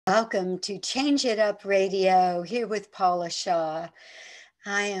Welcome to Change It Up Radio, here with Paula Shaw.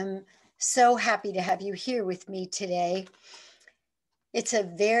 I am so happy to have you here with me today. It's a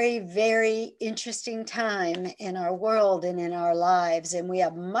very, very interesting time in our world and in our lives, and we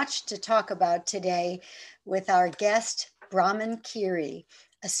have much to talk about today with our guest, Brahman Kyrie,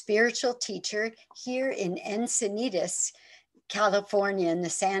 a spiritual teacher here in Encinitas, California, in the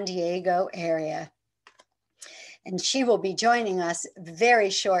San Diego area. And she will be joining us very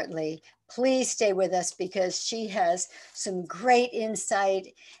shortly. Please stay with us because she has some great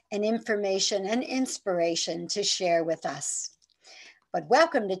insight and information and inspiration to share with us. But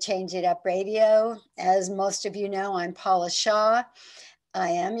welcome to Change It Up Radio. As most of you know, I'm Paula Shaw. I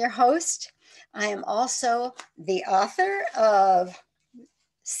am your host. I am also the author of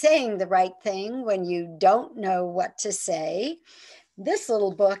Saying the Right Thing When You Don't Know What to Say. This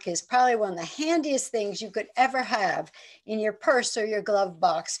little book is probably one of the handiest things you could ever have in your purse or your glove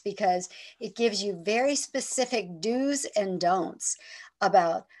box because it gives you very specific do's and don'ts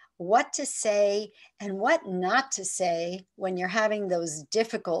about what to say and what not to say when you're having those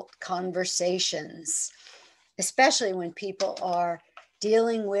difficult conversations, especially when people are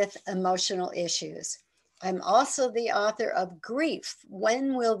dealing with emotional issues. I'm also the author of Grief,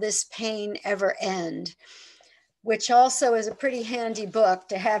 When Will This Pain Ever End?, which also is a pretty handy book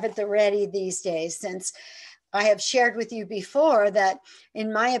to have at the ready these days, since I have shared with you before that,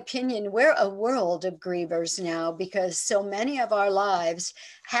 in my opinion, we're a world of grievers now because so many of our lives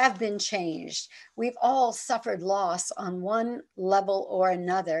have been changed. We've all suffered loss on one level or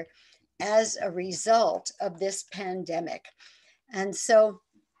another as a result of this pandemic. And so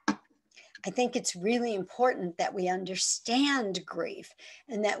I think it's really important that we understand grief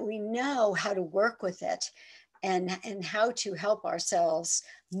and that we know how to work with it and how to help ourselves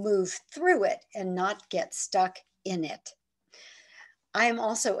move through it and not get stuck in it. I am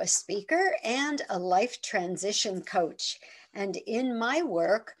also a speaker and a life transition coach. And in my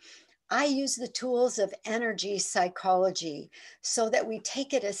work, I use the tools of energy psychology so that we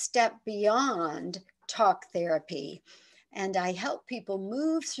take it a step beyond talk therapy. And I help people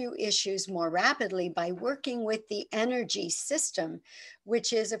move through issues more rapidly by working with the energy system,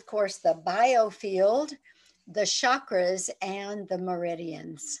 which is, of course, the biofield, the chakras, and the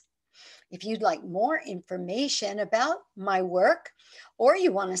meridians. If you'd like more information about my work, or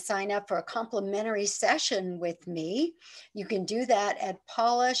you want to sign up for a complimentary session with me, you can do that at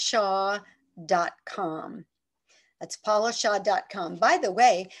paulashaw.com. That's paulashaw.com. By the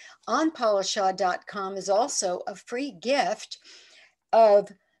way, on paulashaw.com is also a free gift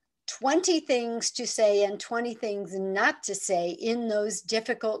of 20 things to say and 20 things not to say in those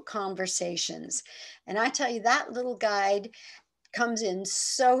difficult conversations. And I tell you, that little guide comes in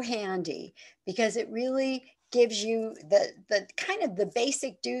so handy because it really gives you the kind of the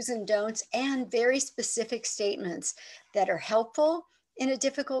basic do's and don'ts and very specific statements that are helpful in a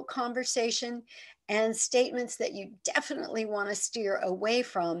difficult conversation and statements that you definitely want to steer away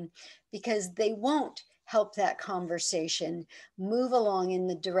from because they won't help that conversation move along in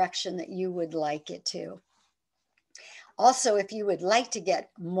the direction that you would like it to. Also, if you would like to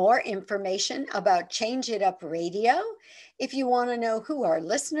get more information about Change It Up Radio, if you want to know who our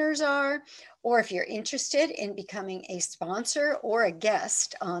listeners are, or if you're interested in becoming a sponsor or a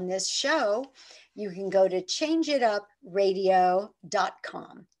guest on this show, you can go to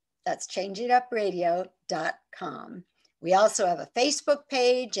changeitupradio.com. That's changeitupradio.com. We also have a Facebook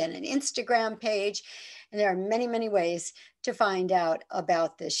page and an Instagram page, and there are many, many ways to find out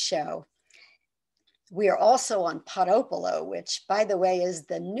about this show. We are also on Podopolo, which, by the way, is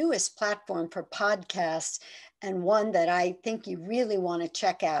the newest platform for podcasts and one that I think you really want to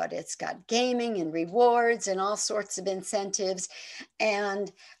check out. It's got gaming and rewards and all sorts of incentives and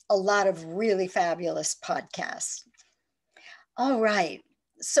a lot of really fabulous podcasts. All right.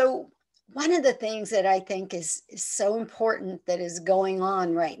 So one of the things that I think is so important that is going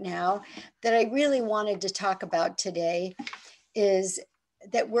on right now that I really wanted to talk about today is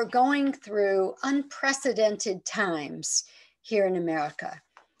that we're going through unprecedented times here in America.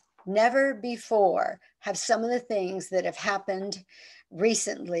 Never before have some of the things that have happened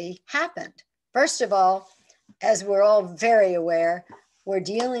recently happened. First of all, as we're all very aware, we're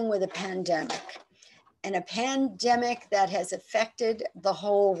dealing with a pandemic, and a pandemic that has affected the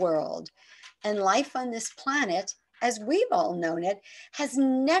whole world. And life on this planet, as we've all known it, has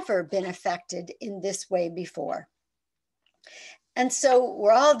never been affected in this way before. And so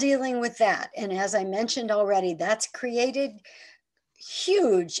we're all dealing with that. And as I mentioned already, that's created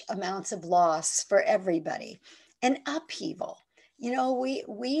huge amounts of loss for everybody and upheaval. You know,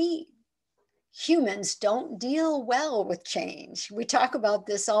 we humans don't deal well with change. We talk about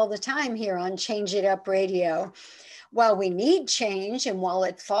this all the time here on Change It Up Radio. While we need change and while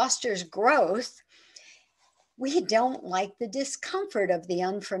it fosters growth, we don't like the discomfort of the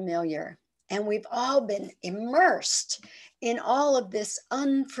unfamiliar. And we've all been immersed in all of this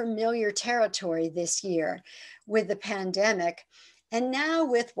unfamiliar territory this year with the pandemic, and now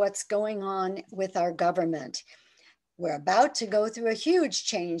with what's going on with our government. We're about to go through a huge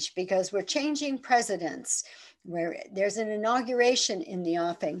change because we're changing presidents, where there's an inauguration in the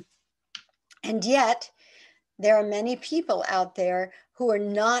offing. And yet, there are many people out there who are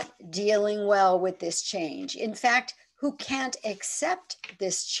not dealing well with this change. In fact, who can't accept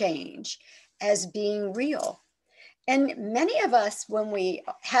this change as being real. And many of us, when we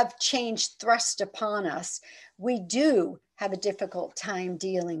have change thrust upon us, we do have a difficult time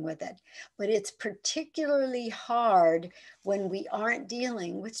dealing with it. But it's particularly hard when we aren't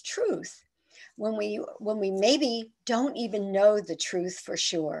dealing with truth, when we maybe don't even know the truth for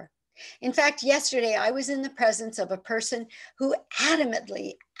sure. In fact, yesterday I was in the presence of a person who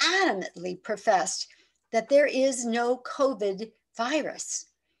adamantly professed that there is no COVID virus,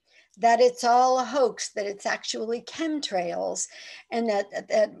 that it's all a hoax, that it's actually chemtrails, and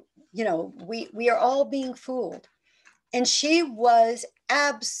that we are all being fooled. And she was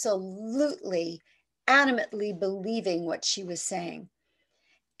absolutely adamantly believing what she was saying.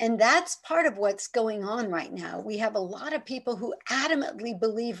 And that's part of what's going on right now. We have a lot of people who adamantly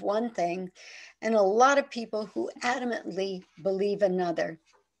believe one thing and a lot of people who adamantly believe another.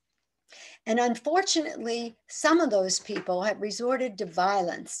 And unfortunately, some of those people have resorted to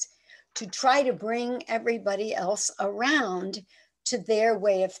violence to try to bring everybody else around to their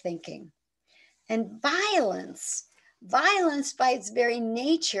way of thinking. And violence by its very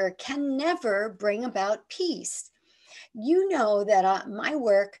nature can never bring about peace. You know that my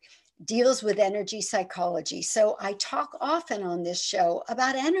work deals with energy psychology. So I talk often on this show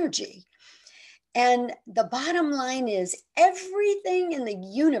about energy. And the bottom line is everything in the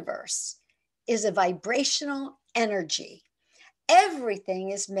universe is a vibrational energy.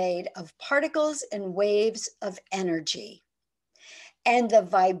 Everything is made of particles and waves of energy. And the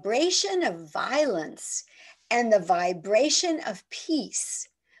vibration of violence and the vibration of peace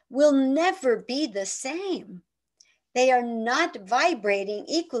will never be the same. They are not vibrating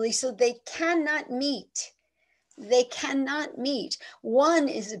equally, so they cannot meet. They cannot meet. One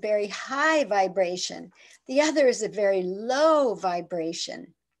is a very high vibration. The other is a very low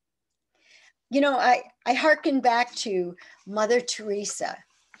vibration. You know, I hearken back to Mother Teresa,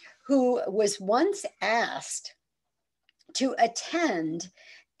 who was once asked to attend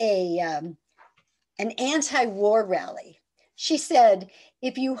an anti-war rally. She said,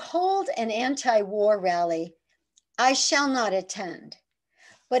 "If you hold an anti-war rally, I shall not attend.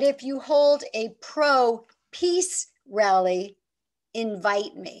 But if you hold a pro-peace rally,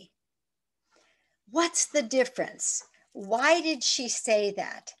 invite me." What's the difference? Why did she say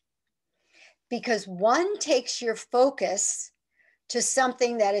that? Because one takes your focus to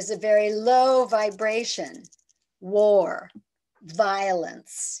something that is a very low vibration, war,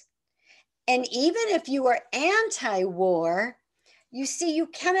 violence. And even if you are anti-war, you see, you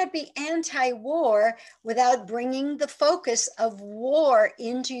cannot be anti-war without bringing the focus of war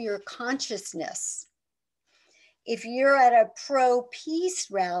into your consciousness. If you're at a pro-peace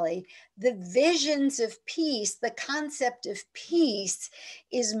rally, the visions of peace, the concept of peace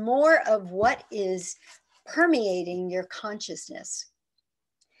is more of what is permeating your consciousness.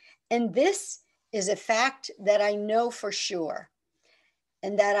 And this is a fact that I know for sure,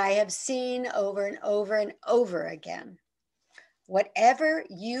 and that I have seen over and over and over again. Whatever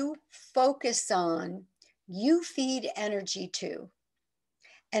you focus on, you feed energy to.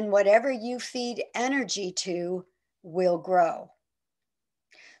 And whatever you feed energy to will grow.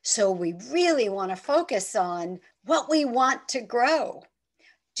 So we really want to focus on what we want to grow.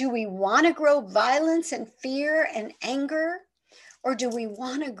 Do we want to grow violence and fear and anger? Or do we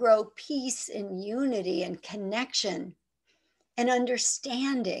want to grow peace and unity and connection and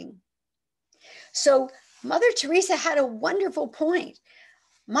understanding? So Mother Teresa had a wonderful point.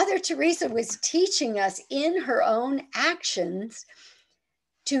 Mother Teresa was teaching us in her own actions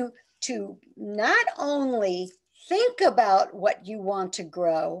to not only think about what you want to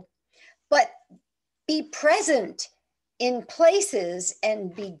grow, but be present in places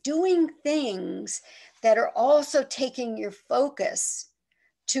and be doing things that are also taking your focus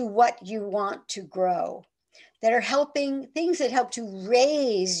to what you want to grow, that are helping, things that help to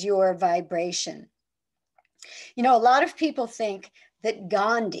raise your vibration. You know, a lot of people think that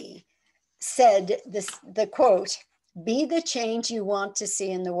Gandhi said this, the quote, "Be the change you want to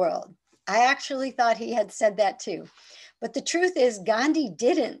see in the world." I actually thought he had said that too. But the truth is, Gandhi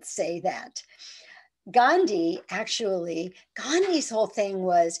didn't say that. Gandhi's whole thing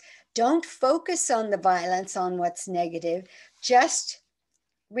was, don't focus on the violence, on what's negative, just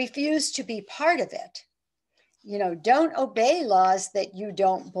refuse to be part of it. You know, don't obey laws that you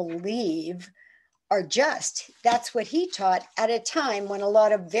don't believe are just. That's what he taught at a time when a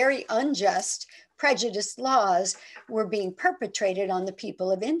lot of very unjust, prejudiced laws were being perpetrated on the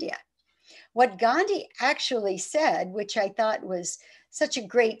people of India. What Gandhi actually said, which I thought was such a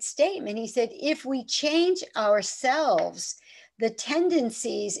great statement, he said, if we change ourselves, the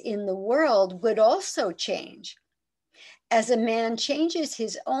tendencies in the world would also change. As a man changes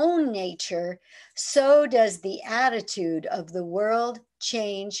his own nature, so does the attitude of the world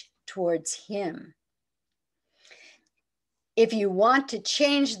change towards him. If you want to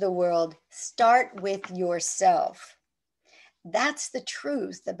change the world, start with yourself. That's the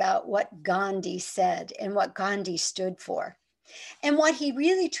truth about what Gandhi said and what Gandhi stood for. And what he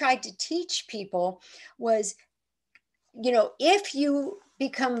really tried to teach people was, you know, if you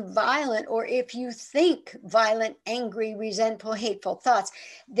become violent, or if you think violent, angry, resentful, hateful thoughts,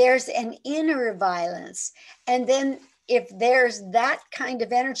 there's an inner violence. And then if there's that kind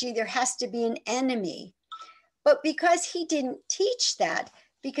of energy, there has to be an enemy. But because he didn't teach that,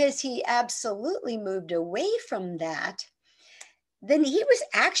 because he absolutely moved away from that, then he was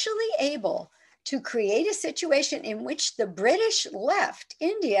actually able to create a situation in which the British left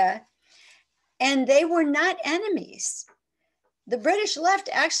India and they were not enemies. The British left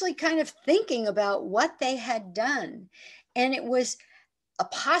actually kind of thinking about what they had done. And it was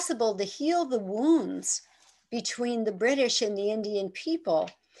possible to heal the wounds between the British and the Indian people,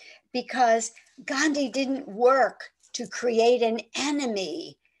 because Gandhi didn't work to create an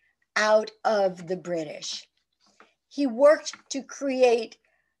enemy out of the British. He worked to create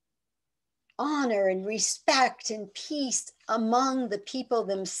honor and respect and peace among the people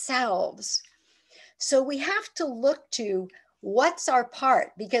themselves. So we have to look to what's our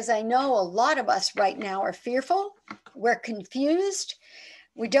part, because I know a lot of us right now are fearful, we're confused,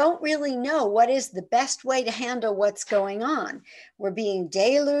 we don't really know what is the best way to handle what's going on. We're being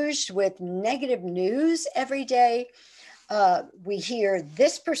deluged with negative news every day. We hear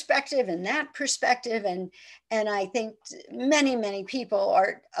this perspective and that perspective, and I think many people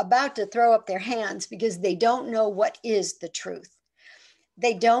are about to throw up their hands because they don't know what is the truth.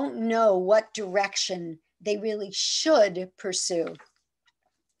 They don't know what direction they really should pursue.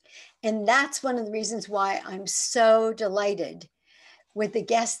 And that's one of the reasons why I'm so delighted with the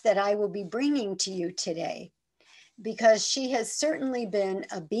guest that I will be bringing to you today, because she has certainly been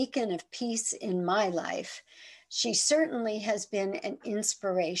a beacon of peace in my life. She certainly has been an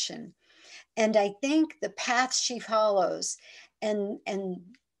inspiration. And I think the path she follows and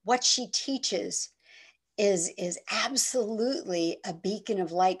what she teaches is absolutely a beacon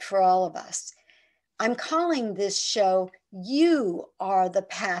of light for all of us. I'm calling this show, You Are the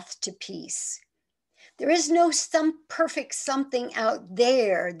Path to Peace. There is no some perfect something out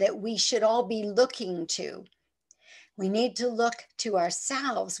there that we should all be looking to. We need to look to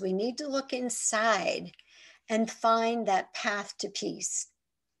ourselves. We need to look inside and find that path to peace.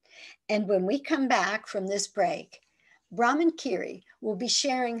 And when we come back from this break, Brahman Kyrie will be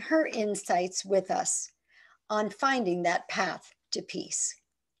sharing her insights with us on finding that path to peace.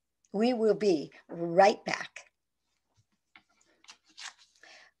 We will be right back.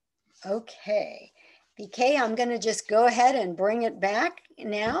 Okay, BK, I'm going to just go ahead and bring it back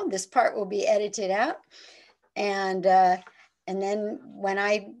now. This part will be edited out. And then when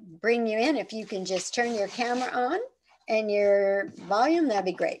I bring you in, if you can just turn your camera on and your volume, that'd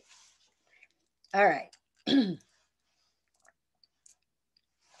be great. All right.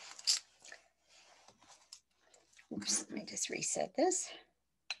 Oops, let me just reset this.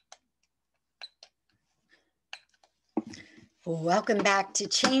 Welcome back to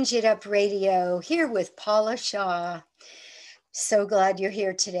Change It Up Radio, here with Paula Shaw. So glad you're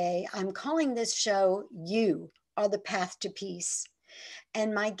here today. I'm calling this show, You Are the Path to Peace.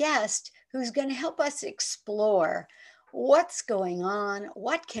 And my guest, who's going to help us explore what's going on,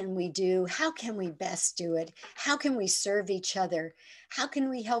 what can we do, how can we best do it, how can we serve each other, how can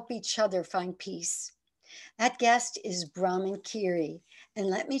we help each other find peace. That guest is Brahman Kyrie. And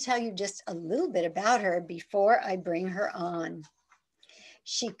let me tell you just a little bit about her before I bring her on.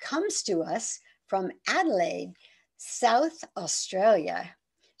 She comes to us from Adelaide, South Australia.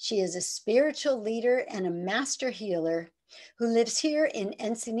 She is a spiritual leader and a master healer who lives here in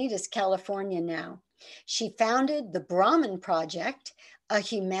Encinitas, California now. She founded the Brahman Project, a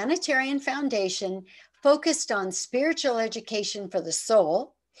humanitarian foundation focused on spiritual education for the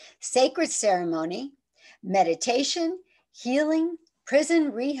soul, sacred ceremony, meditation, healing,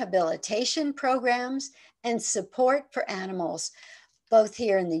 prison rehabilitation programs, and support for animals, both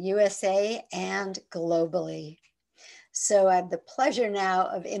here in the USA and globally. So I have the pleasure now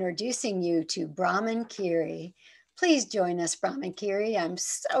of introducing you to Brahman Kyrie. Please join us, Brahman Kyrie. I'm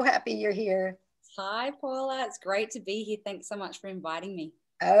so happy you're here. Hi, Paula. It's great to be here. Thanks so much for inviting me.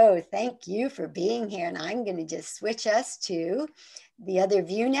 Oh, thank you for being here. And I'm going to just switch us to the other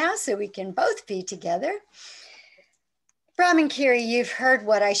view now so we can both be together. Brahman Kyrie, you've heard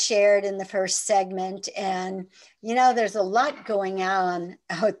what I shared in the first segment. And, you know, there's a lot going on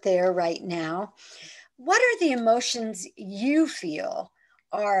out there right now. What are the emotions you feel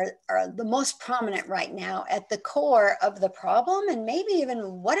are the most prominent right now at the core of the problem? And maybe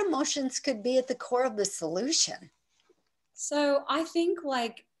even what emotions could be at the core of the solution? So I think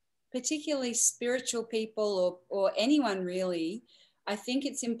particularly spiritual people or anyone really, I think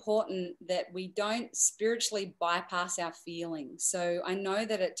it's important that we don't spiritually bypass our feelings. So I know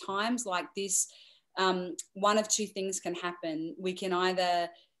that at times like this, one of two things can happen. We can either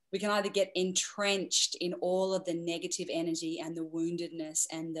get entrenched in all of the negative energy and the woundedness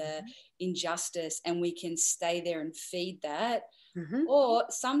and the injustice, and we can stay there and feed that. Mm-hmm. Or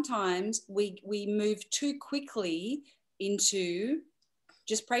sometimes we move too quickly into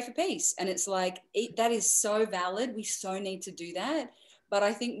just pray for peace. And it's like, that is so valid. We so need to do that. But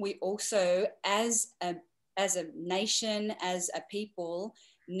I think we also, as a nation, as a people,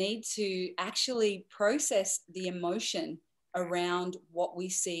 need to actually process the emotion around what we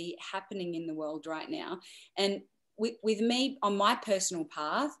see happening in the world right now. And with me on my personal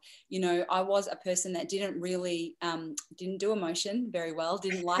path, you know, I was a person that didn't really, didn't do emotion very well,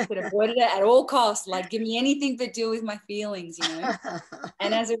 didn't like it, avoided it at all costs, like give me anything but deal with my feelings, you know.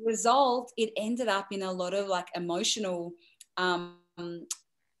 And as a result, it ended up in a lot of like emotional, I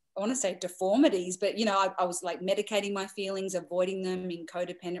want to say deformities, but you know, I was like medicating my feelings, avoiding them in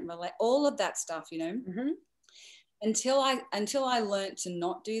codependent all of that stuff, you know. Mm-hmm. Until I learned to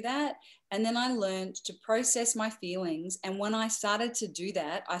not do that. And then I learned to process my feelings. And when I started to do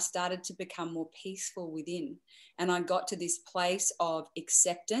that, I started to become more peaceful within. And I got to this place of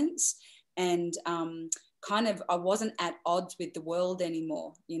acceptance and I wasn't at odds with the world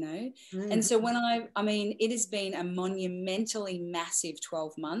anymore, you know? Mm-hmm. And so when I mean, it has been a monumentally massive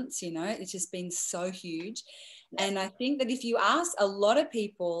 12 months, you know, it's just been so huge. And I think that if you ask a lot of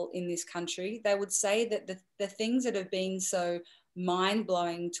people in this country, they would say that the things that have been so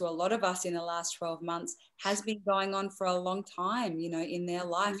mind-blowing to a lot of us in the last 12 months has been going on for a long time, you know, in their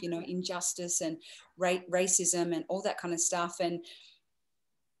life, you know, injustice and racism and all that kind of stuff. And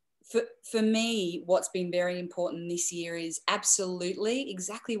for me, what's been very important this year is absolutely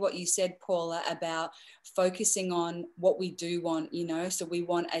exactly what you said, Paula, about focusing on what we do want, you know, so we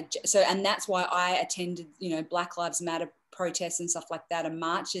want and that's why I attended, you know, Black Lives Matter protests and stuff like that and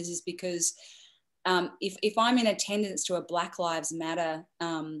marches, is because if I'm in attendance to a Black Lives Matter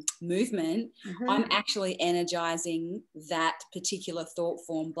movement, I'm actually energizing that particular thought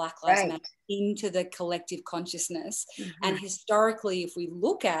form, Black Lives Matter, into the collective consciousness. And historically, if we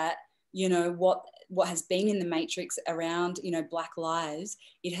look at, you know, what has been in the matrix around, you know, Black lives,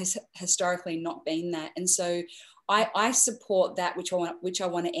 it has historically not been that. And so I support that, which I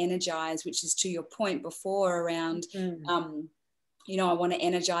want to energize, which is to your point before around you know, I want to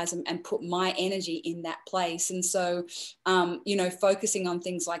energize and put my energy in that place. And so, you know, focusing on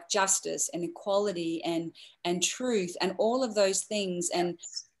things like justice and equality and truth and all of those things, and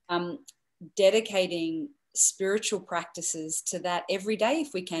dedicating spiritual practices to that every day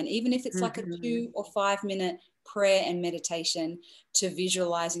if we can, even if it's like a 2 or 5 minute prayer and meditation, to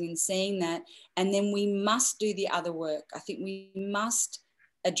visualizing and seeing that. And then we must do the other work. I think we must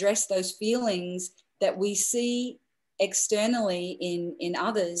address those feelings that we see externally in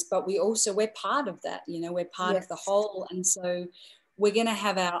others, but we're part of that, you know, we're part of the whole. And so we're going to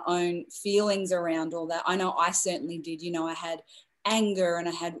have our own feelings around all that. I know I certainly did, you know, I had anger and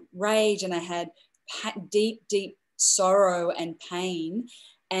I had rage and I had deep sorrow and pain,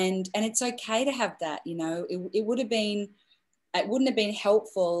 and it's okay to have that, you know. It wouldn't have been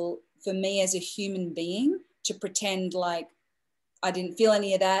helpful for me as a human being to pretend like I didn't feel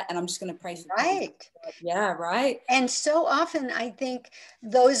any of that and I'm just going to pray for peace. Yeah, right. And so often I think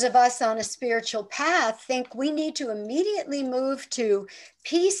those of us on a spiritual path think we need to immediately move to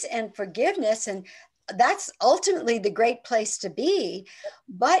peace and forgiveness. And that's ultimately the great place to be.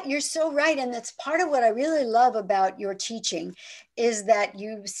 But you're so right. And that's part of what I really love about your teaching is that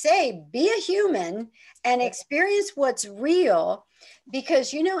you say, be a human and experience what's real.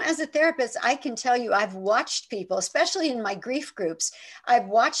 Because, you know, as a therapist, I can tell you, I've watched people, especially in my grief groups, I've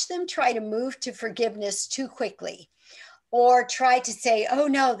watched them try to move to forgiveness too quickly, or try to say, oh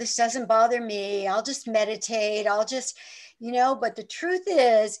no, this doesn't bother me. I'll just meditate. I'll just, you know, but the truth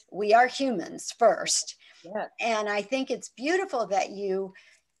is we are humans first. Yeah. And I think it's beautiful that you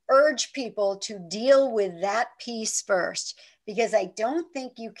urge people to deal with that piece first, because I don't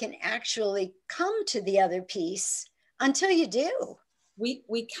think you can actually come to the other piece until you do.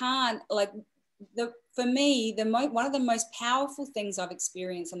 We can't, like, for me, one of the most powerful things I've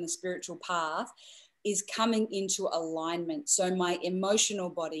experienced on the spiritual path is coming into alignment. So my emotional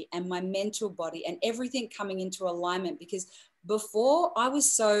body and my mental body and everything coming into alignment, because before I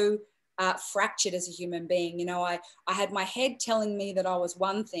was so fractured as a human being. You know, I had my head telling me that I was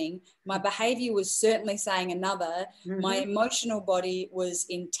one thing, my behavior was certainly saying another, my emotional body was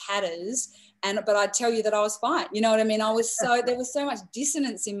in tatters, but I'd tell you that I was fine. You know what I mean? There was so much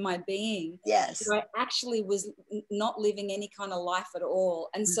dissonance in my being. Yes. I actually was not living any kind of life at all.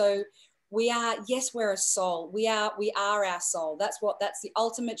 And so we're a soul. We are our soul. That's the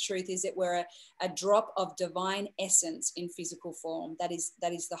ultimate truth, is that we're a drop of divine essence in physical form. That is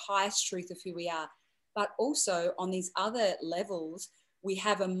the highest truth of who we are. But also on these other levels, we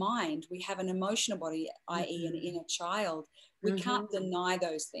have a mind, we have an emotional body, i.e. an inner child. We can't deny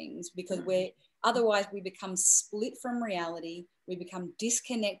those things, because otherwise we become split from reality. We become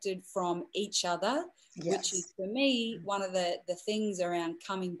disconnected from each other. Yes. Which is, for me, one of the things around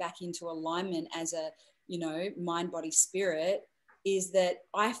coming back into alignment as a, you know, mind, body, spirit, is that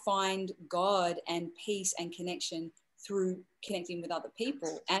I find God and peace and connection through connecting with other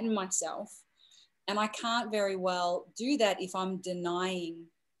people and myself. And I can't very well do that if I'm denying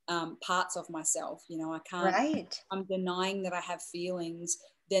parts of myself. You know, I can't, right. I'm denying that I have feelings.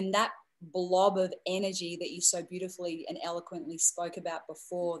 Then that blob of energy that you so beautifully and eloquently spoke about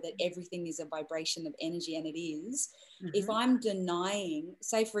before, that everything is a vibration of energy, and it is. If I'm denying,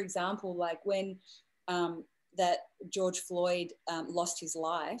 say for example, like when that George Floyd lost his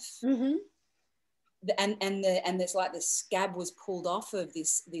life, and there's like the scab was pulled off of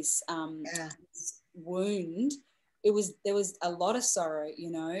this wound. There was a lot of sorrow, you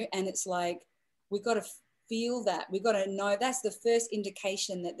know, and it's like, we've got to feel that. We've got to know that's the first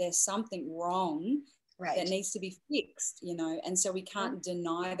indication that there's something wrong, right, that needs to be fixed, you know. And so we can't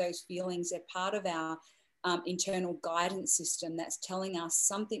deny those feelings. They're part of our internal guidance system that's telling us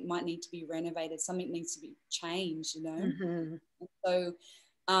something might need to be renovated, something needs to be changed, you know. So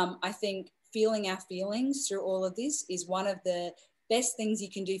I think feeling our feelings through all of this is one of the best things you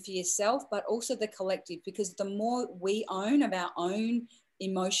can do for yourself, but also the collective, because the more we own of our own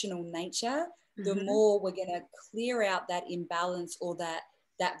emotional nature, the more we're going to clear out that imbalance or that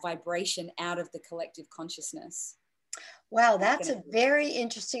vibration out of the collective consciousness. Wow, that's a very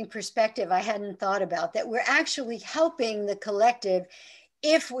interesting perspective I hadn't thought about, that we're actually helping the collective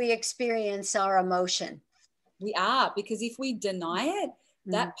if we experience our emotion. We are, because if we deny it,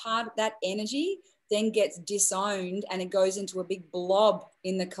 that part, that energy then gets disowned and it goes into a big blob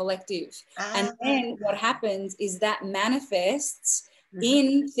in the collective. And then what happens is that manifests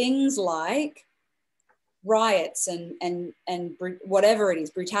in things like riots and whatever it is,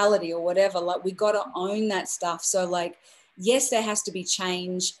 brutality or whatever. Like, we got to own that stuff. So like, yes, there has to be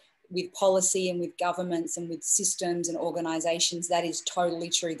change with policy and with governments and with systems and organizations. That is totally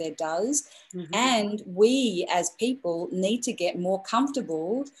true, there does. And we as people need to get more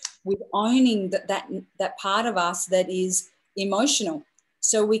comfortable with owning that part of us that is emotional,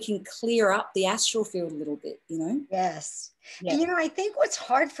 so we can clear up the astral field a little bit, you know? Yes. Yeah. And, you know, I think what's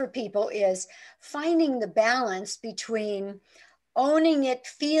hard for people is finding the balance between owning it,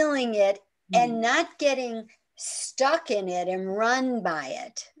 feeling it, and not getting stuck in it and run by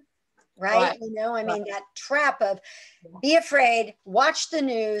it. Right? You know, I mean, that trap of be afraid, watch the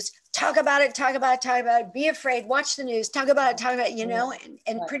news, talk about it, be afraid, watch the news, talk about it, you know,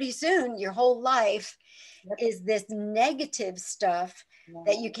 and pretty soon your whole life is this negative stuff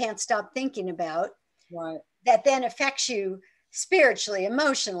that you can't stop thinking about, that then affects you spiritually,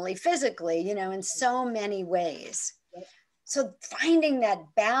 emotionally, physically, you know, in so many ways. So finding that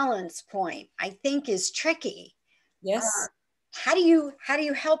balance point, I think, is tricky. Yes. How do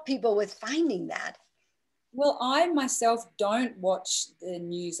you help people with finding that? Well, I myself don't watch the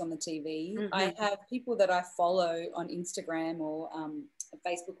news on the TV. I have people that I follow on Instagram or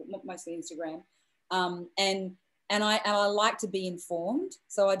Facebook, mostly Instagram, and and I like to be informed.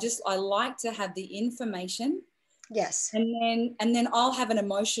 So I like to have the information. Yes. And then I'll have an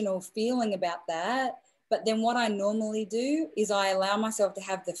emotional feeling about that. But then what I normally do is I allow myself to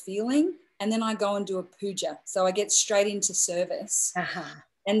have the feeling, and then I go and do a puja. So I get straight into service. Uh-huh.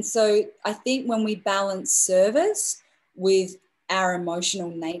 And so I think when we balance service with our emotional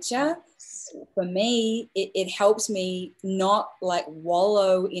nature, for me, it helps me not like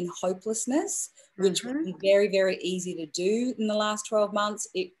wallow in hopelessness, which would be very, very easy to do in the last 12 months,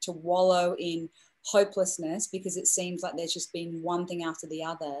 to wallow in hopelessness because it seems like there's just been one thing after the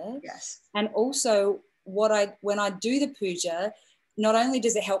other. Yes. And also when I do the puja, not only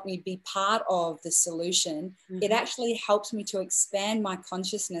does it help me be part of the solution, it actually helps me to expand my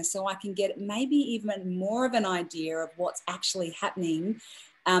consciousness so I can get maybe even more of an idea of what's actually happening,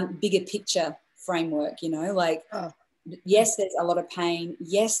 bigger picture framework, you know, like, yes, there's a lot of pain.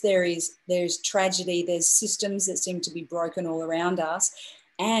 Yes, there's tragedy. There's systems that seem to be broken all around us.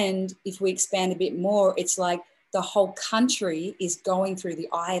 And if we expand a bit more, it's like the whole country is going through the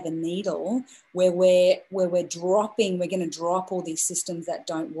eye of a needle where we're dropping, we're going to drop all these systems that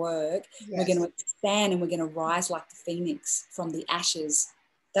don't work. Yes. We're going to expand and we're going to rise like the phoenix from the ashes.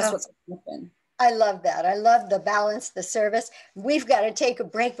 That's what's going to happen. I love that. I love the balance, the service. We've got to take a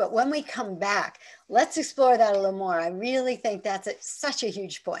break, but when we come back, let's explore that a little more. I really think that's such a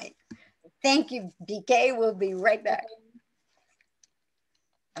huge point. Thank you, BK. We'll be right back.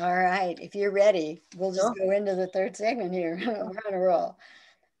 All right. If you're ready, we'll just go into the third segment here. We're on a roll.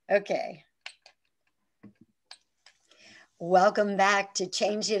 Okay. Welcome back to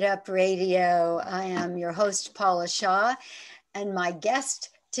Change It Up Radio. I am your host, Paula Shaw, and my guest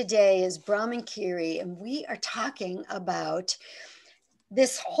today is Brahman Kyrie, and we are talking about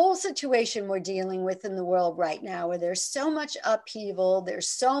this whole situation we're dealing with in the world right now, where there's so much upheaval, there's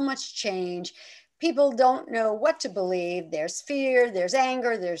so much change. People don't know what to believe. There's fear, there's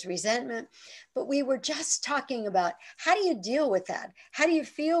anger, there's resentment. But we were just talking about, how do you deal with that? How do you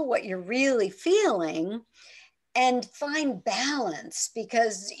feel what you're really feeling and find balance?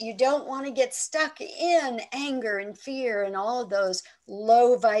 Because you don't want to get stuck in anger and fear and all of those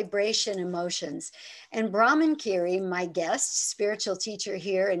low vibration emotions. And Brahman Kyrie, my guest, spiritual teacher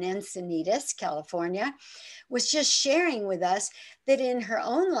here in Encinitas, California, was just sharing with us that in her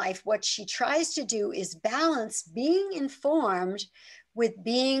own life, what she tries to do is balance being informed with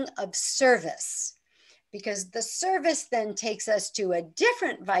being of service, because the service then takes us to a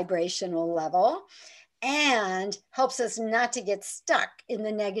different vibrational level and helps us not to get stuck in the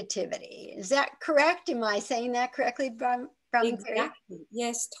negativity. Is that correct? Am I saying that correctly, Brahman? Exactly.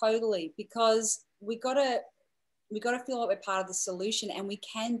 Yes, totally. Because we gotta feel like we're part of the solution, and we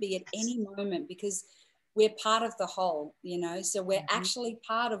can be at any moment because we're part of the whole, you know. So we're actually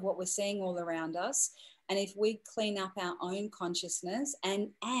part of what we're seeing all around us. And if we clean up our own consciousness and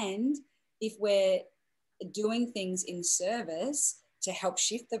if we're doing things in service to help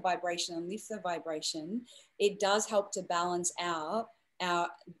shift the vibration and lift the vibration, it does help to balance out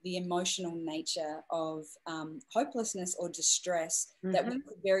the emotional nature of hopelessness or distress that we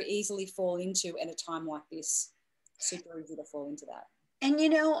could very easily fall into at a time like this. Super easy to fall into that. And you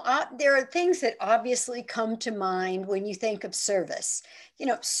know, there are things that obviously come to mind when you think of service. You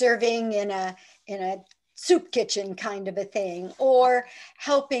know, serving in a soup kitchen kind of a thing, or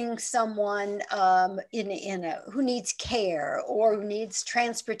helping someone who needs care or who needs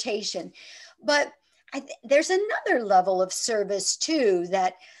transportation. But there's another level of service too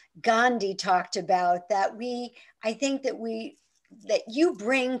that Gandhi talked about that that you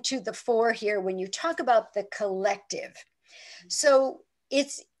bring to the fore here when you talk about the collective. So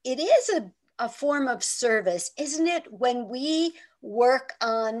it is a form of service, isn't it, when we work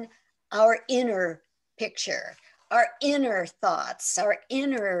on our inner picture, our inner thoughts, our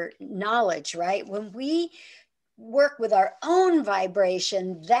inner knowledge, right? When we work with our own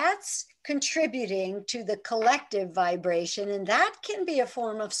vibration, that's contributing to the collective vibration, and that can be a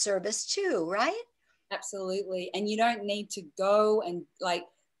form of service too, right? Absolutely. And you don't need to go and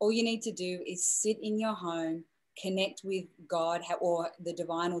all you need to do is sit in your home, connect with God or the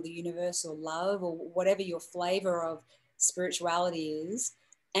divine or the universe or love or whatever your flavor of spirituality is,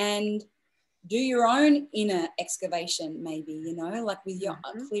 and do your own inner excavation, maybe, you know, like with your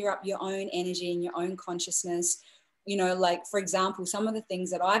clear up your own energy and your own consciousness. You know, like, for example, some of the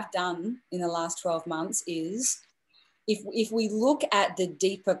things that I've done in the last 12 months is, if we look at the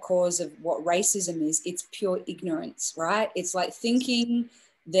deeper cause of what racism is, it's pure ignorance, right? It's like thinking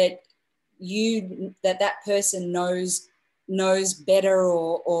that that person knows better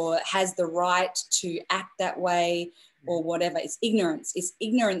or has the right to act that way or whatever. It's ignorance. It's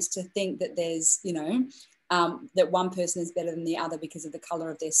ignorance to think that there's, you know, that one person is better than the other because of the color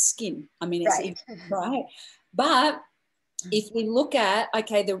of their skin. I mean, Right. right. But if we look at,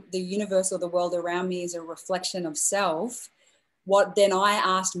 okay, the universe or the world around me is a reflection of self, what then I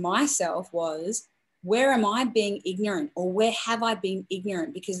asked myself was, where am I being ignorant, or where have I been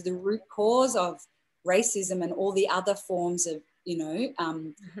ignorant? Because the root cause of racism and all the other forms of,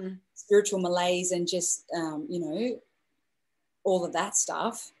 spiritual malaise and just, all of that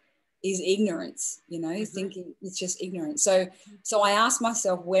stuff is ignorance, thinking it's just ignorance. So I asked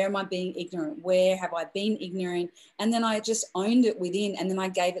myself, where am I being ignorant? Where have I been ignorant? And then I just owned it within, and then I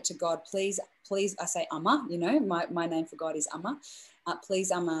gave it to God. Please, I say Amma, my name for God is Amma.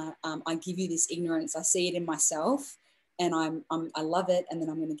 Please, Amma, I give you this ignorance. I see it in myself, and I love it, and then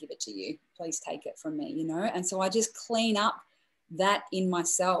I'm going to give it to you. Please take it from me, And so I just clean up that in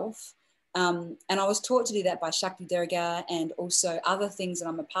myself. And I was taught to do that by Shakti Durga and also other things that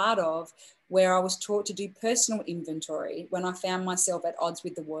I'm a part of, where I was taught to do personal inventory. When I found myself at odds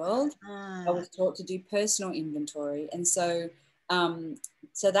with the world, I was taught to do personal inventory. And so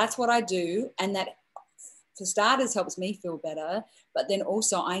that's what I do. And that, for starters, helps me feel better. But then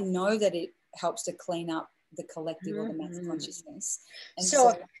also I know that it helps to clean up the collective or the mass consciousness. And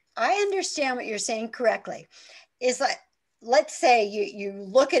so I understand what you're saying correctly. Is like, let's say you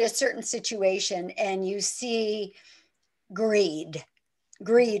look at a certain situation and you see greed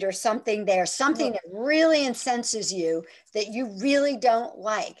or something there, something that really incenses you, that you really don't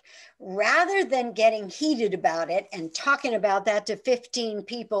like. Rather than getting heated about it and talking about that to 15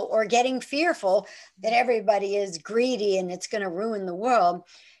 people, or getting fearful that everybody is greedy and it's going to ruin the world,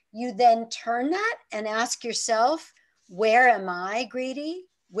 you then turn that and ask yourself, where am I greedy?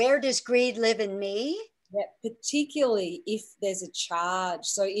 Where does greed live in me? Yeah, particularly if there's a charge.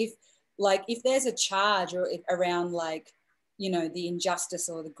 So if there's a charge or around the injustice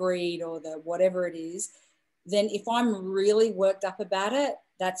or the greed or the whatever it is, then if I'm really worked up about it,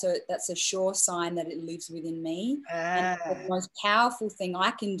 that's a sure sign that it lives within me. And the most powerful thing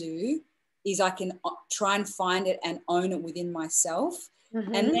I can do is I can try and find it and own it within myself.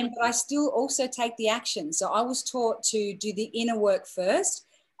 And then, but I still also take the action. So I was taught to do the inner work first,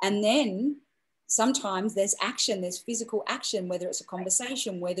 and then sometimes there's action, there's physical action, whether it's a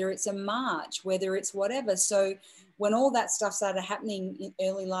conversation, whether it's a march, whether it's whatever. So when all that stuff started happening in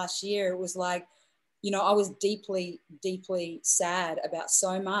early last year, it was like, I was deeply, deeply sad about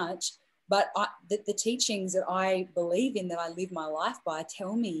so much. But the teachings that I believe in, that I live my life by,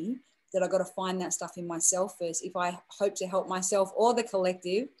 tell me that I've got to find that stuff in myself first if I hope to help myself or the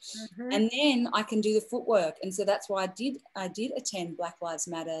collective. And then I can do the footwork. And so that's why I did attend Black Lives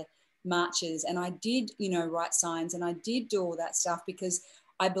Matter marches, and I did, write signs, and I did do all that stuff, because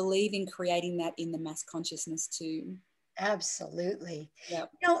I believe in creating that in the mass consciousness too. Absolutely. Yep.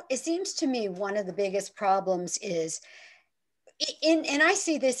 It seems to me one of the biggest problems is, and I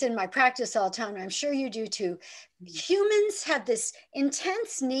see this in my practice all the time, I'm sure you do too, humans have this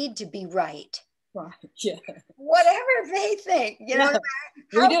intense need to be right. Right. Yeah. Whatever they think, no matter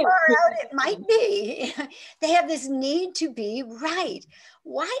how far out it might be, they have this need to be right.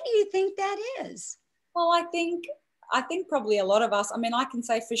 Why do you think that is? Well, I think probably a lot of us, I mean, I can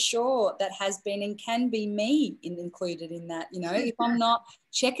say for sure that has been and can be me included in that, if I'm not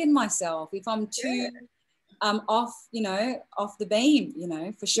checking myself, if I'm too off the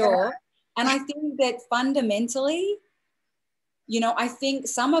beam, for sure. Yeah. And I think that fundamentally, I think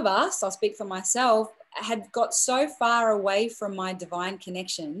some of us, I'll speak for myself, had got so far away from my divine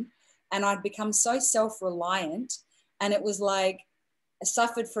connection, and I'd become so self-reliant, and it was like I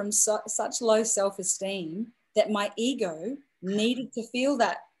suffered from such low self-esteem that my ego needed to feel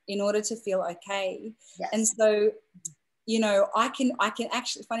that in order to feel okay. Yes. And so, I can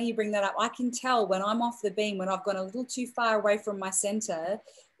actually, funny you bring that up, I can tell when I'm off the beam, when I've gone a little too far away from my center,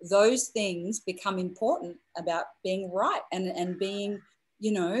 those things become important about being right and being,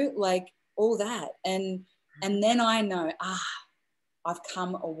 all that. And then I know, I've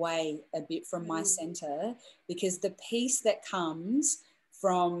come away a bit from my center, because the peace that comes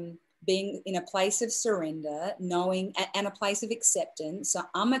from being in a place of surrender, knowing, and a place of acceptance. So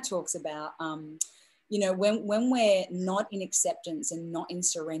Amma talks about, when we're not in acceptance and not in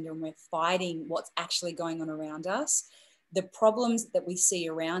surrender, and we're fighting what's actually going on around us, the problems that we see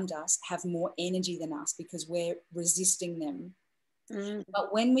around us have more energy than us, because we're resisting them.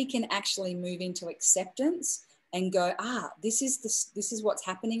 But when we can actually move into acceptance and go, this is what's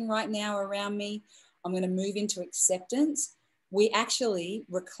happening right now around me, I'm going to move into acceptance, we actually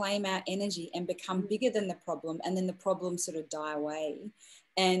reclaim our energy and become bigger than the problem, and then the problems sort of die away,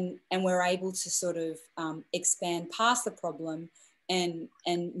 and we're able to sort of expand past the problem and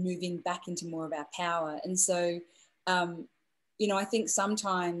moving back into more of our power. And so, you know, I think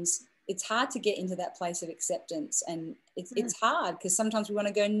sometimes it's hard to get into that place of acceptance, and it's hard because sometimes we want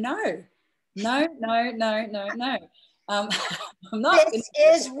to go, no, no, no, no, no, no. I'm not. This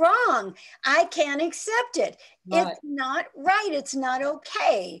is wrong. I can't accept it. Right. It's not right. It's not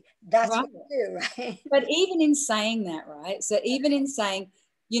okay. That's Right. what we do, right? But even in saying that, right? So even in saying,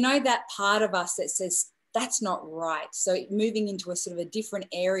 you know, that part of us that says that's not right. So moving into a sort of a different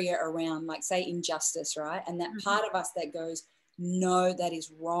area around, like, say, injustice, right? And that part of us that goes, no, that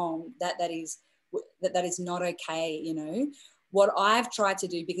is wrong. That is not okay. You know, what I've tried to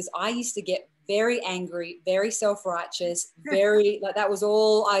do, because I used to get very angry, very self-righteous, very like that was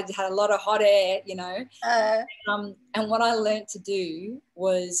all. I had a lot of hot air, you know. And what I learned to do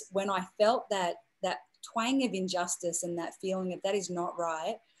was, when I felt that twang of injustice and that feeling of that is not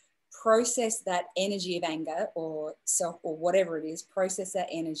right, process that energy of anger or self or whatever it is, process that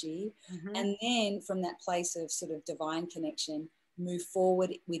energy, and then from that place of sort of divine connection, move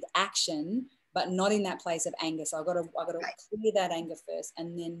forward with action, but not in that place of anger. So I've got to clear that anger first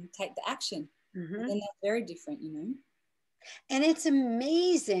and then take the action. And then that's very different, you know. And it's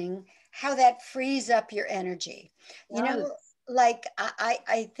amazing how that frees up your energy. You know, like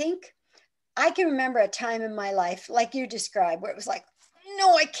I think I can remember a time in my life, like you described, where it was like,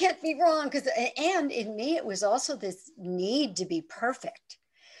 no, I can't be wrong. And in me, it was also this need to be perfect.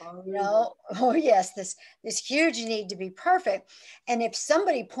 You know, oh yes, this huge need to be perfect. And if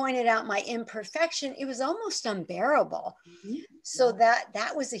somebody pointed out my imperfection, it was almost unbearable. So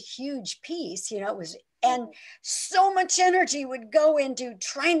that was a huge piece, you know. It was, and so much energy would go into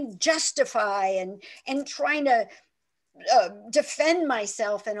trying to justify and trying to defend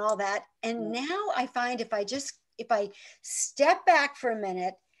myself and all that. And now I find if I step back for a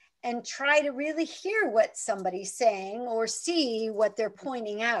minute and try to really hear what somebody's saying or see what they're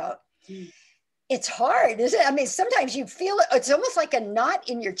pointing out, it's hard, isn't it? I mean, sometimes you feel it, it's almost like a knot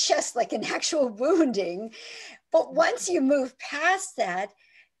in your chest, like an actual wounding. But once you move past that,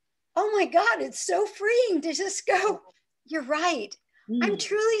 oh my God, it's so freeing to just go, you're right. I'm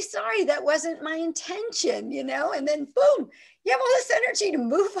truly sorry. That wasn't my intention, you know, and then boom, you have all this energy to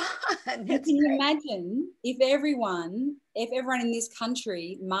move on. Can you imagine if everyone in this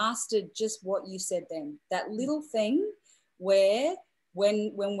country mastered just what you said then, that little thing where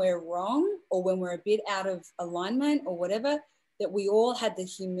when we're wrong or when we're a bit out of alignment or whatever, that we all had the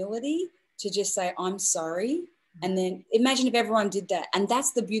humility to just say, I'm sorry. And then imagine if everyone did that. And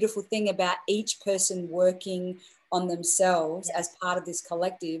that's the beautiful thing about each person working on themselves as part of this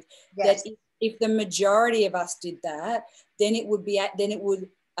collective, that if the majority of us did that, then it would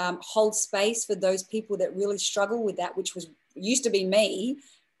hold space for those people that really struggle with that, which used to be me,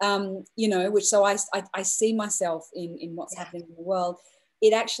 you know, which, so I see myself in what's happening in the world.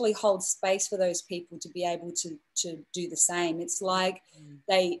 It actually holds space for those people to be able to do the same. It's like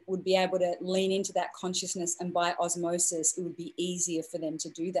they would be able to lean into that consciousness, and by osmosis, it would be easier for them to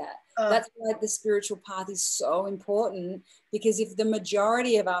do that. That's why the spiritual path is so important, because if the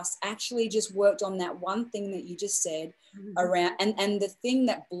majority of us actually just worked on that one thing that you just said around, and the thing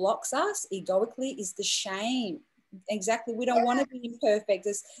that blocks us egoically is the shame. Exactly. We don't want to be imperfect.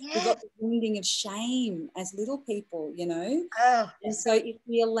 We've got the wounding of shame as little people, you know. And so if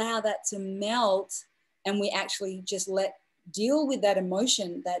we allow that to melt, and we actually just deal with that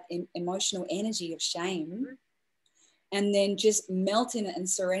emotion, that emotional energy of shame, and then just melt in it and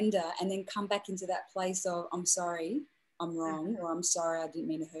surrender, and then come back into that place of, I'm sorry, I'm wrong, or I'm sorry, I didn't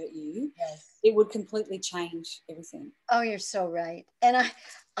mean to hurt you. It would completely change everything. Oh, you're so right. And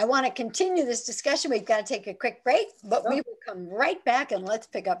I want to continue this discussion. We've got to take a quick break, but we will come right back, and let's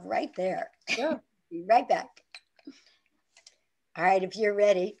pick up right there. Be right back. All right, if you're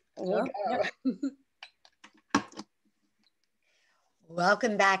ready, we'll go.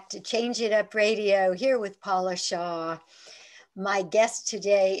 Welcome back to Change It Up Radio, here with Paula Shaw. My guest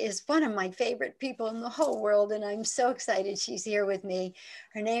today is one of my favorite people in the whole world, and I'm so excited she's here with me.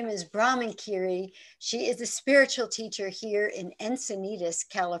 Her name is Brahman Kyrie. She is a spiritual teacher here in Encinitas,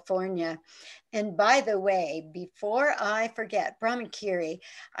 California. And by the way, before I forget, Brahman Kyrie,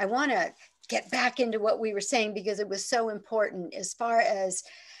 I want to get back into what we were saying, because it was so important as far as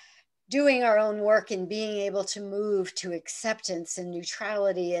doing our own work and being able to move to acceptance and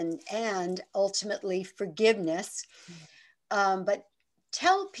neutrality and ultimately forgiveness. But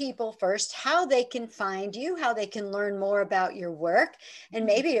tell people first how they can find you, how they can learn more about your work, and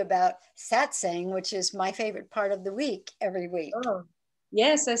maybe about satsang, which is my favorite part of the week, every week.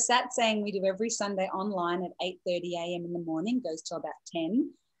 Yeah, so satsang we do every Sunday online at 8:30 a.m. in the morning, goes till about 10.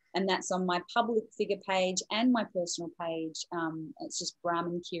 and that's on my public figure page and my personal page. It's just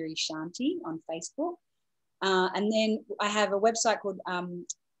Brahman Kyrie Shanti on Facebook. And then I have a website called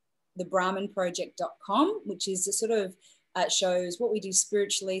thebrahmanproject.com, which is a sort of shows what we do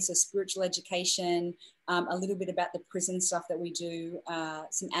spiritually, so spiritual education, a little bit about the prison stuff that we do,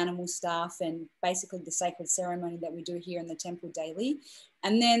 some animal stuff, and basically the sacred ceremony that we do here in the temple daily.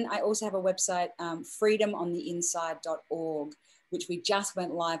 And then I also have a website, freedomонtheinside.org, which we just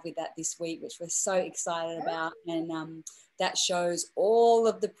went live with that this week, which we're so excited about. And that shows all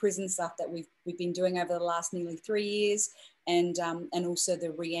of the prison stuff that we've been doing over the last nearly 3 years, and also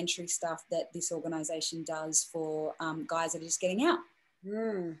the re-entry stuff that this organization does for guys that are just getting out.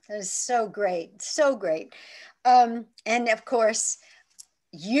 That is so great, so great. And of course,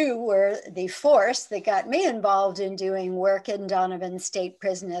 you were the force that got me involved in doing work in Donovan State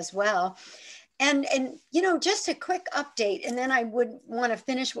Prison as well. And you know, just a quick update, and then I would want to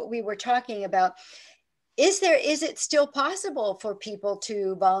finish what we were talking about. Is it still possible for people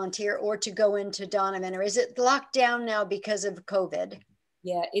to volunteer or to go into Donovan, or is it locked down now because of COVID?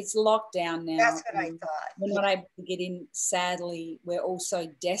 Yeah, it's locked down now. That's what I thought. We're not able to get in. Sadly, we're also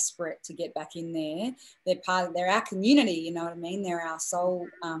desperate to get back in there. They're our community, you know what I mean? They're our soul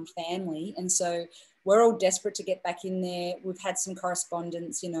family. And so we're all desperate to get back in there. We've had some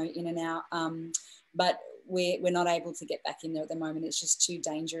correspondence, you know, in and out, but we're not able to get back in there at the moment. It's just too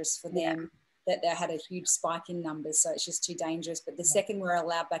dangerous for them. That they had a huge spike in numbers, so it's just too dangerous. But the second we're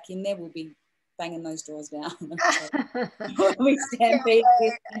allowed back in there, we'll be banging those doors down. We stampede.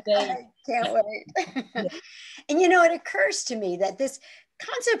 I can't wait. Yeah. And you know, it occurs to me that this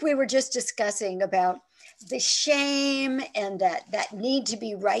concept we were just discussing about the shame and that need to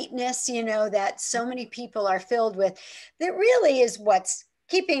be rightness, you know, that so many people are filled with, that really is what's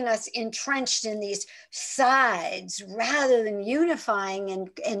keeping us entrenched in these sides rather than unifying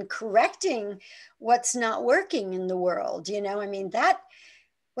and correcting what's not working in the world. You know, I mean, that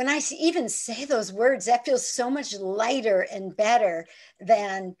when I even say those words, that feels so much lighter and better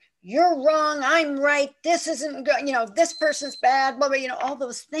than you're wrong, I'm right, this isn't good, you know, this person's bad, blah, blah, you know, all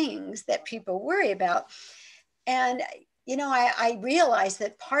those things that people worry about. And, you know, I realized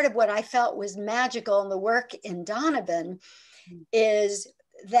that part of what I felt was magical in the work in Donovan is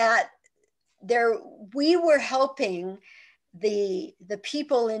that we were helping the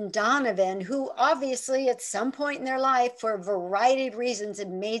people in Donovan who obviously at some point in their life for a variety of reasons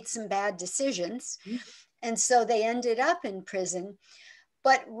had made some bad decisions. And so they ended up in prison.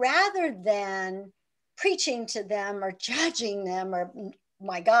 But rather than preaching to them or judging them or,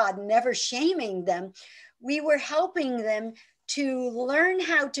 my God, never shaming them, we were helping them to learn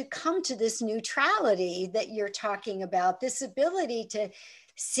how to come to this neutrality that you're talking about, this ability to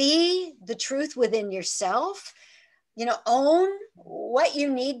see the truth within yourself, you know, own what you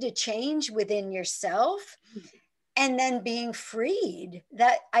need to change within yourself, and then being freed.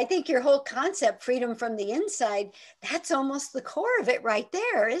 That, I think your whole concept, freedom from the inside, that's almost the core of it right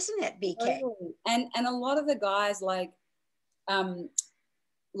there, isn't it, BK? And a lot of the guys like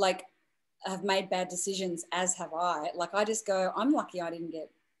have made bad decisions, as have I. Like, I just go, I'm lucky I didn't get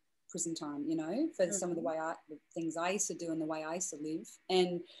prison time, you know, for some of the things I used to do and the way I used to live.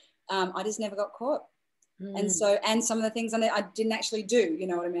 And I just never got caught. And so, and some of the things I didn't actually do, you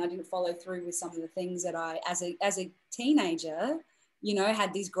know what I mean? I didn't follow through with some of the things that I, as a teenager, you know,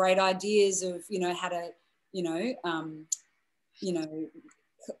 had these great ideas of, you know, how to,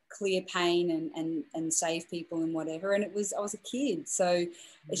 clear pain and save people and whatever. And I was a kid. So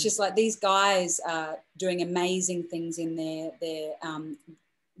it's just like these guys are doing amazing things in there. They're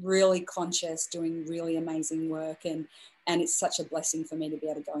really conscious, doing really amazing work. And it's such a blessing for me to be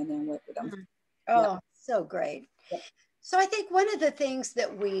able to go in there and work with them. Oh, so great. So I think one of the things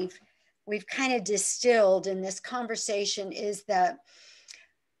that we've kind of distilled in this conversation is that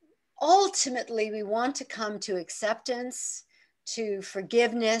ultimately we want to come to acceptance, to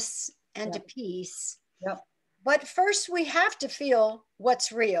forgiveness, and to peace. But first we have to feel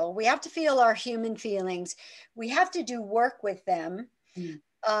what's real. We have to feel our human feelings. We have to do work with them.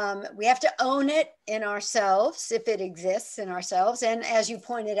 We have to own it in ourselves, if it exists in ourselves. And as you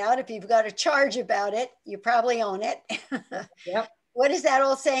pointed out, if you've got a charge about it, you probably own it. What is that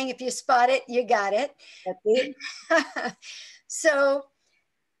old saying? If you spot it, you got it. That's it. So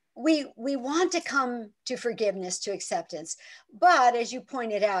we want to come to forgiveness, to acceptance. But as you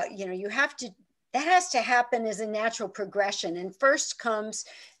pointed out, you know, that has to happen as a natural progression. And first comes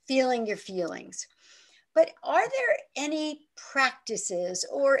feeling your feelings. But are there any practices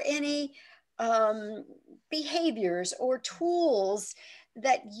or any behaviors or tools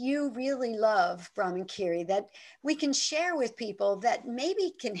that you really love, Brahman Kyrie, that we can share with people that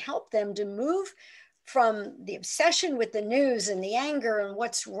maybe can help them to move from the obsession with the news and the anger and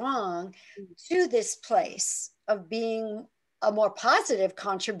what's wrong to this place of being a more positive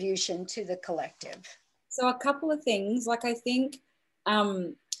contribution to the collective? So a couple of things, like I think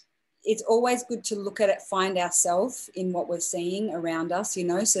it's always good to look at it, find ourselves in what we're seeing around us, you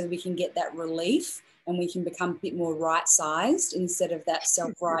know, so that we can get that relief and we can become a bit more right-sized instead of that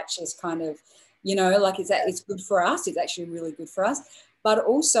self-righteous kind of, you know, like it's good for us. It's actually really good for us. But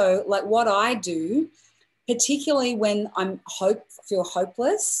also, like what I do, particularly when feel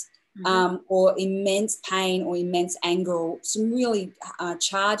hopeless, or immense pain or immense anger or some really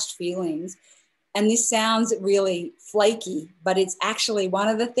charged feelings. And this sounds really flaky, but it's actually one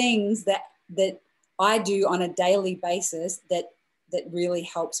of the things that I do on a daily basis that really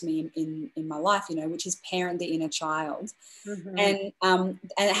helps me in my life, you know, which is parent the inner child. And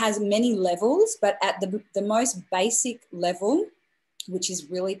it has many levels, but at the most basic level, which is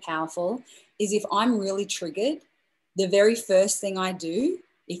really powerful, is if I'm really triggered, the very first thing I do,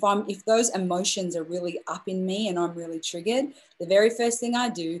 if those emotions are really up in me and I'm really triggered, the very first thing I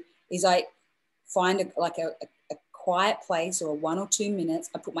do is I find a quiet place, or 1 or 2 minutes.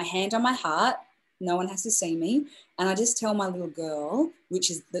 I put my hand on my heart. No one has to see me. And I just tell my little girl,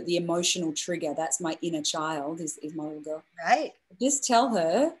 which is the emotional trigger. That's my inner child, is my little girl. Right. Just tell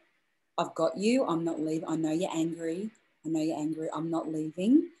her, I've got you. I'm not leaving. I know you're angry. I'm not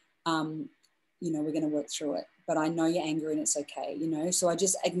leaving. You know, we're going to work through it. But I know you're angry and it's okay, you know. So I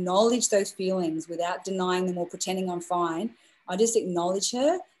just acknowledge those feelings without denying them or pretending I'm fine. I just acknowledge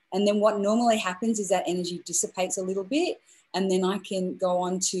her. And then what normally happens is that energy dissipates a little bit, and then I can go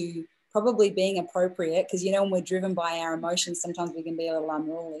on to probably being appropriate, because, you know, when we're driven by our emotions, sometimes we can be a little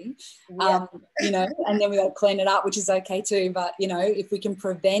unruly, you know, and then we got to clean it up, which is okay too. But, you know, if we can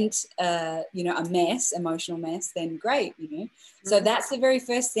prevent, you know, a mess, emotional mess, then great, you know. So that's the very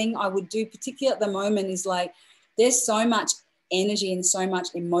first thing I would do, particularly at the moment, is like, there's so much energy and so much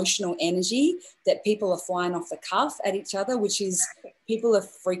emotional energy that people are flying off the cuff at each other, which is, people are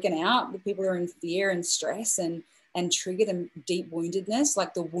freaking out. People are in fear and stress and triggered and deep woundedness.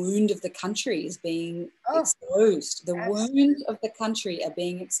 Like the wound of the country is being exposed. The wound of the country are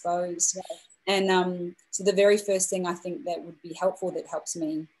being exposed. And so the very first thing I think that would be helpful, that helps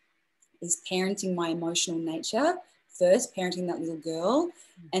me, is parenting my emotional nature first, parenting that little girl.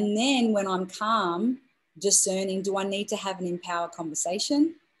 And then when I'm calm, discerning, do I need to have an empowered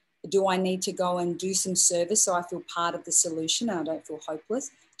conversation? Do I need to go and do some service so I feel part of the solution and I don't feel hopeless?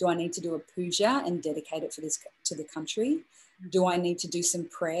 Do I need to do a puja and dedicate it to the country? Do I need to do some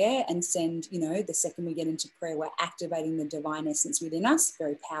prayer and send, you know, the second we get into prayer, we're activating the divine essence within us,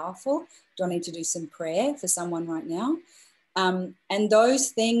 very powerful. Do I need to do some prayer for someone right now? And those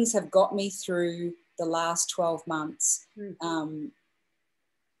things have got me through the last 12 months.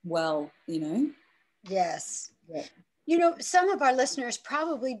 Well, you know. Yes. Yeah. You know, some of our listeners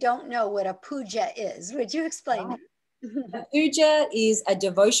probably don't know what a puja is. Would you explain? A puja is a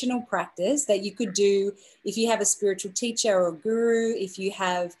devotional practice that you could do if you have a spiritual teacher or a guru, if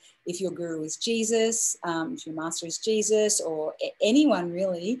your guru is Jesus, if your master is Jesus, or anyone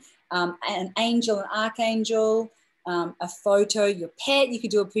really, an angel, an archangel, a photo, your pet. You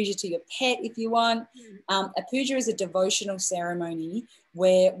could do a puja to your pet if you want. A puja is a devotional ceremony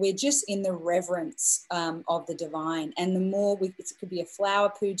where we're just in the reverence of the divine. And the more it could be a flower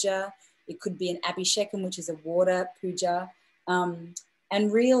puja, it could be an abhishekam, which is a water puja.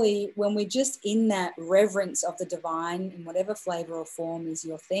 And really, when we're just in that reverence of the divine, in whatever flavor or form is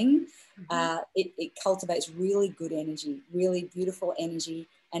your thing, it cultivates really good energy, really beautiful energy,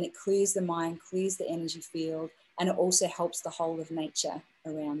 and it clears the mind, clears the energy field, and it also helps the whole of nature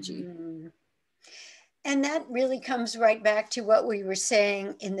around you. And that really comes right back to what we were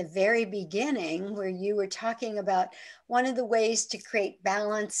saying in the very beginning, where you were talking about one of the ways to create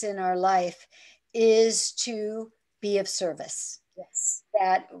balance in our life is to be of service. Yes.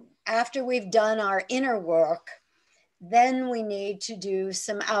 That after we've done our inner work, then we need to do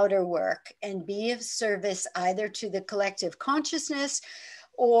some outer work and be of service either to the collective consciousness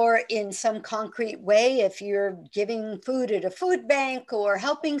or in some concrete way, if you're giving food at a food bank or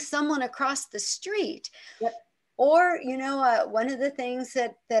helping someone across the street. Yep. Or, you know, one of the things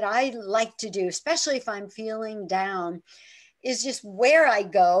that I like to do, especially if I'm feeling down, is just where I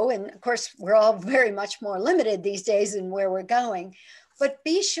go. And of course, we're all very much more limited these days in where we're going, but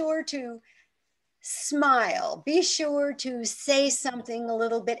be sure to smile, be sure to say something a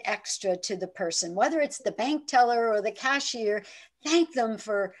little bit extra to the person, whether it's the bank teller or the cashier, thank them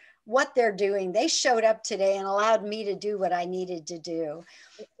for what they're doing. They showed up today and allowed me to do what I needed to do.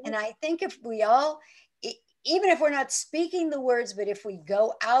 And I think if we all, even if we're not speaking the words, but if we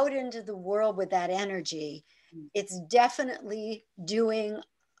go out into the world with that energy, it's definitely doing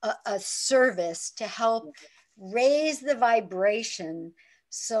a service to help raise the vibration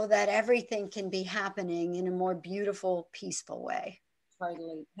so that everything can be happening in a more beautiful, peaceful way.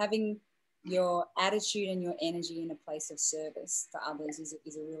 Totally. Having your attitude and your energy in a place of service to others is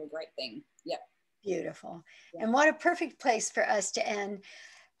a really great thing. Yep. Beautiful. Yeah. And what a perfect place for us to end.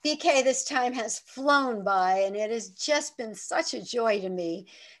 BK, this time has flown by, and it has just been such a joy to me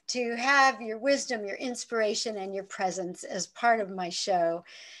to have your wisdom, your inspiration, and your presence as part of my show.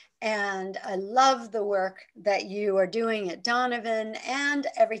 And I love the work that you are doing at Donovan and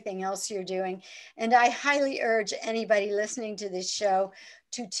everything else you're doing. And I highly urge anybody listening to this show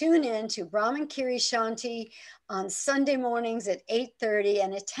to tune in to Brahman Kyrie Shanti on Sunday mornings at 8:30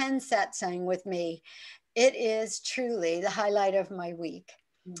 and attend satsang with me. It is truly the highlight of my week.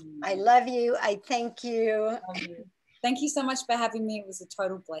 I love you. I thank you. Thank you so much for having me. It was a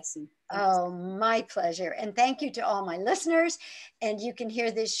total blessing. Oh, my pleasure. And thank you to all my listeners. And you can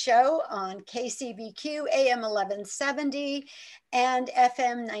hear this show on KCBQ AM 1170 and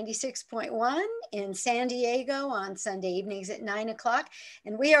FM 96.1 in San Diego on Sunday evenings at 9 o'clock.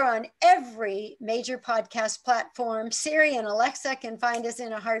 And we are on every major podcast platform. Siri and Alexa can find us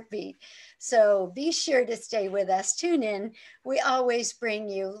in a heartbeat. So be sure to stay with us. Tune in. We always bring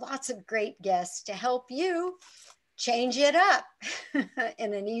you lots of great guests to help you change it up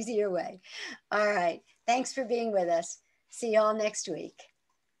in an easier way. All right. Thanks for being with us. See y'all next week.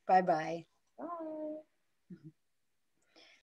 Bye-bye.